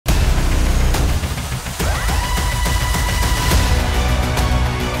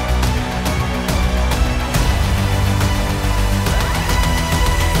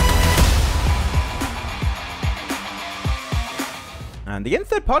They're getting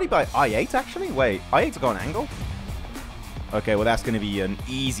third party by I8, actually. Wait, I8's got an angle? Okay, well, that's going to be an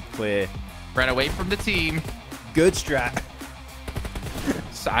easy clear. Ran away from the team. Good strat.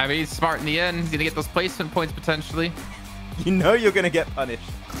 So, I mean, he's smart in the end. He's going to get those placement points, potentially. You know you're going to get punished.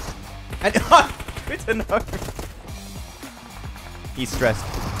 And, good to know. He's stressed.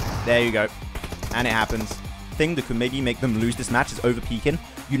 There you go. And it happens. Thing that could maybe make them lose this match is over peeking.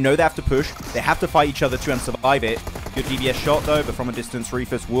 You know they have to push. They have to fight each other to and survive it. Good DBS shot, though, but from a distance,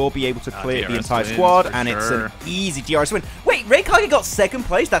 Rufus will be able to clear the entire squad, and it's an easy DRS win. Wait, Raykage got second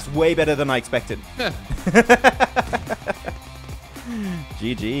place? That's way better than I expected.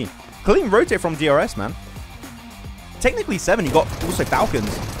 GG. Clean rotate from DRS, man. Technically 7, you got also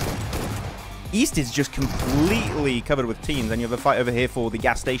Falcons. East is just completely covered with teams, and you have a fight over here for the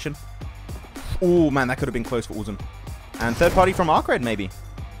gas station. Oh, man, that could have been close for Uzum. And third party from Arcred, maybe.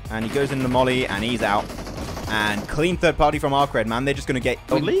 And he goes into Molly, and he's out. And clean third party from Arcred, man. They're just going to get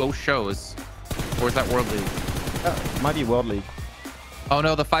World League? Both shows. Or is that World League? Might be World League. Oh,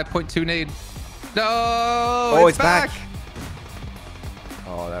 no, the 5.2 nade. No! Oh, it's back.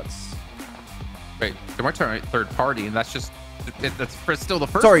 Oh, that's... Wait, they weren't third party, and that's just... That's still the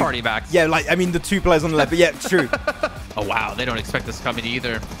first party back. Yeah, like, I mean, the 2 players on the left, but yeah, it's true. Oh, wow. They don't expect this coming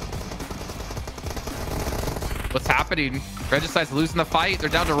either. What's happening? Regicide's losing the fight. They're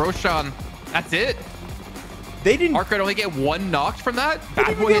down to Roshan. That's it. They didn't... Arcred only get 1 knocked from that?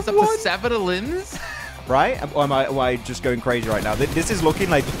 Bad Boy is up to 7 limbs? Right? Or am I just going crazy right now? This is looking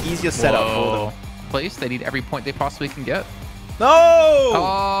like the easiest setup for them. Place. They need every point they possibly can get. No!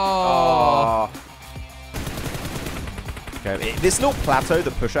 Oh! Okay, this little plateau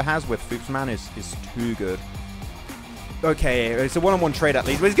that Pusher has with Foopsman is too good. Okay, it's a one-on-one trade at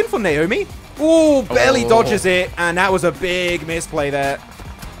least. But he's going for Naomi. Ooh, barely dodges it. And that was a big misplay there.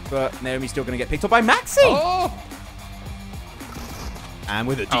 But Naomi's still going to get picked up by Maxi. Oh! And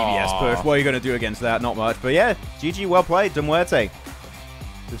with a DBS push, what are you going to do against that? Not much. But yeah, GG, well played, Demuerte. It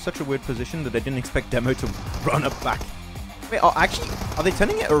was such a weird position that they didn't expect Demo to run up back. Wait, actually, are they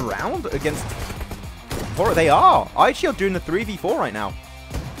turning it around against... Or they are. IHG are doing the 3v4 right now.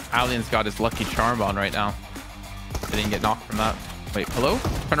 Alien's got his lucky charm on right now. They didn't get knocked from that. Wait, hello?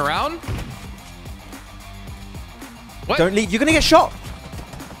 Turn around? What? Don't leave. You're going to get shot.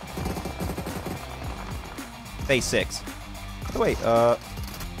 Phase 6. Oh, wait, I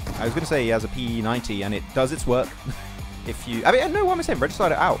was going to say he has a P90, and it does its work. If you... I mean, no, what am I saying? Register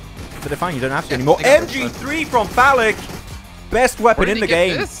it out. So they're fine. You don't have to anymore. MG3 from Phallic. Best weapon in the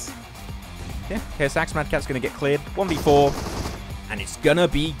game. This? Yeah, okay, Sax Mad Cat's going to get cleared. 1v4. And it's going to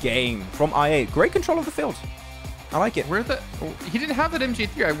be game from IA. Great control of the field. I like it. Where the... He didn't have that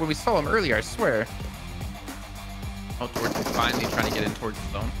MG3 when we saw him earlier, I swear. Oh, towards finally trying to get in towards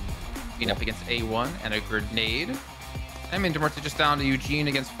the zone. Being up against A1 and a grenade. I mean, Demorte just down to Eugene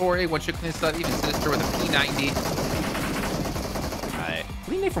against 4A. One should clean this up. Even Sinister with a P90. Alright.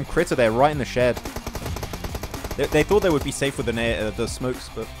 Clean nade from Critter there, right in the shed. They thought they would be safe with the smokes,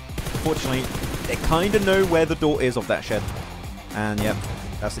 but unfortunately, they kind of know where the door is of that shed. And yeah,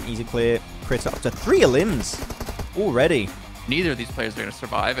 that's an easy clear. Critter up to 3 limbs already. Neither of these players are going to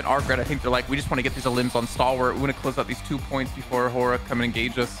survive. And Arcred, I think they're like, we just want to get these limbs on Stalwart. We want to close out these 2 points before Hora come and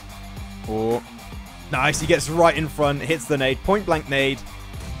engage us. Oh, nice. He gets right in front, hits the nade. Point blank nade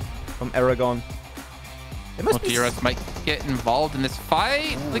from Aragon. It must be... DRS might get involved in this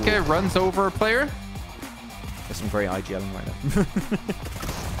fight. Ooh. The guy runs over a player. There's some great IGLing right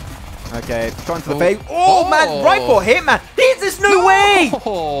now. Okay, trying to the fade. Oh, man, right for hit, man. There's no way.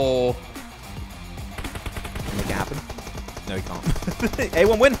 Oh. Can make it happen? No, he can't.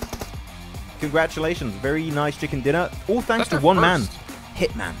 A1 win. Congratulations. Very nice chicken dinner. All thanks to one man.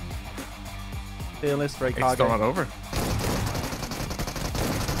 Hitman. Fearless, very cargo. It's still not over.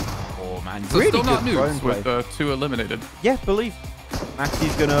 Oh, man. So really still not good news with 2 eliminated. Yeah, believe.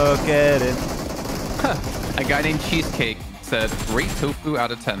 Maxi's gonna get in. A guy named Cheesecake said, rate tofu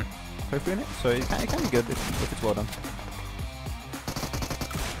out of 10. Tofu in it? So it can be good if it's well done.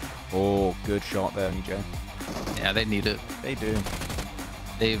 Oh, good shot there, EJ. Yeah, they need it. They do.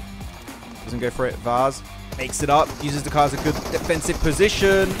 They've... Doesn't go for it. Vaz makes it up. Uses the car as a good defensive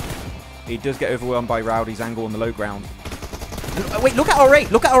position. He does get overwhelmed by Rowdy's angle on the low ground. And, wait, look at R8.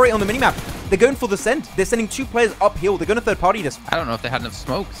 Look at R8 on the minimap. They're going for the send. They're sending 2 players uphill. They're going to third party this. I don't know if they had enough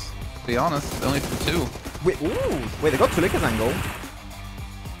smokes, to be honest. They only for 2. Wait, ooh. Wait, they got Tulika's angle.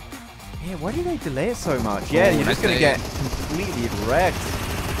 Yeah, why do they delay it so much? Yeah, you're just going to get completely wrecked.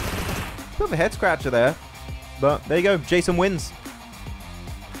 Bit of a head scratcher there. But there you go. Jason wins.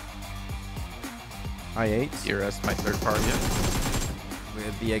 I8. DRS, my third party.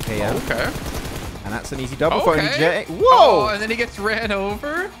 With the AKM. Okay. And that's an easzy double for Okay. MJ. Whoa! Oh, and then he gets ran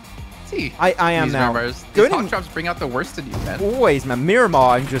over. See, I am these now. These Going hawk in, drops bring out the worst in you, man. always, man.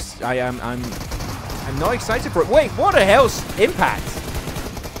 Miramar, I'm not excited for it. Wait, what the hell's impact?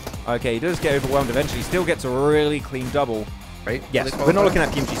 Okay, he does get overwhelmed eventually. Still gets a really clean double. Right? Yes, we're not looking at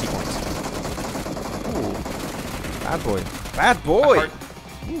PMGC points. Ooh. Bad boy. Bad boy.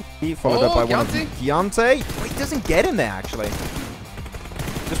 Ooh. He followed up by one of Giante. Oh, he doesn't get him there, actually.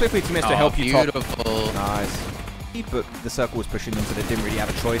 Just wait for your teammates to help you top. Beautiful. Nice. But the circle was pushing them, so they didn't really have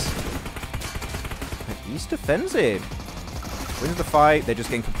a choice. And East defends it. Wins the fight. They're just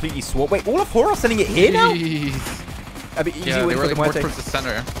getting completely swamped. Wait, all of Horror sending it here now? I mean, easy Yeah, win they were for the more Muerte. towards the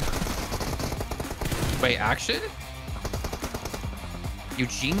center. Wait, action?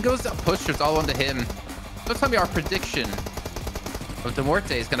 Eugene goes up, push, it's all onto him. Don't tell me our prediction of the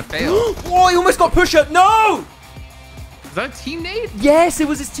Muerte is gonna fail. Oh, he almost got push up. No! Is that a team nade? Yes, it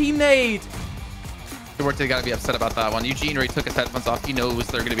was his team nade. The Muerte gotta be upset about that one. Eugene already took his headphones off. He knows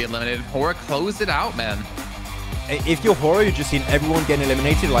they're gonna be eliminated. Horror closed it out, man. If you're Horror, you're just seeing everyone getting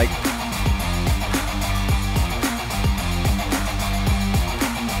eliminated, like,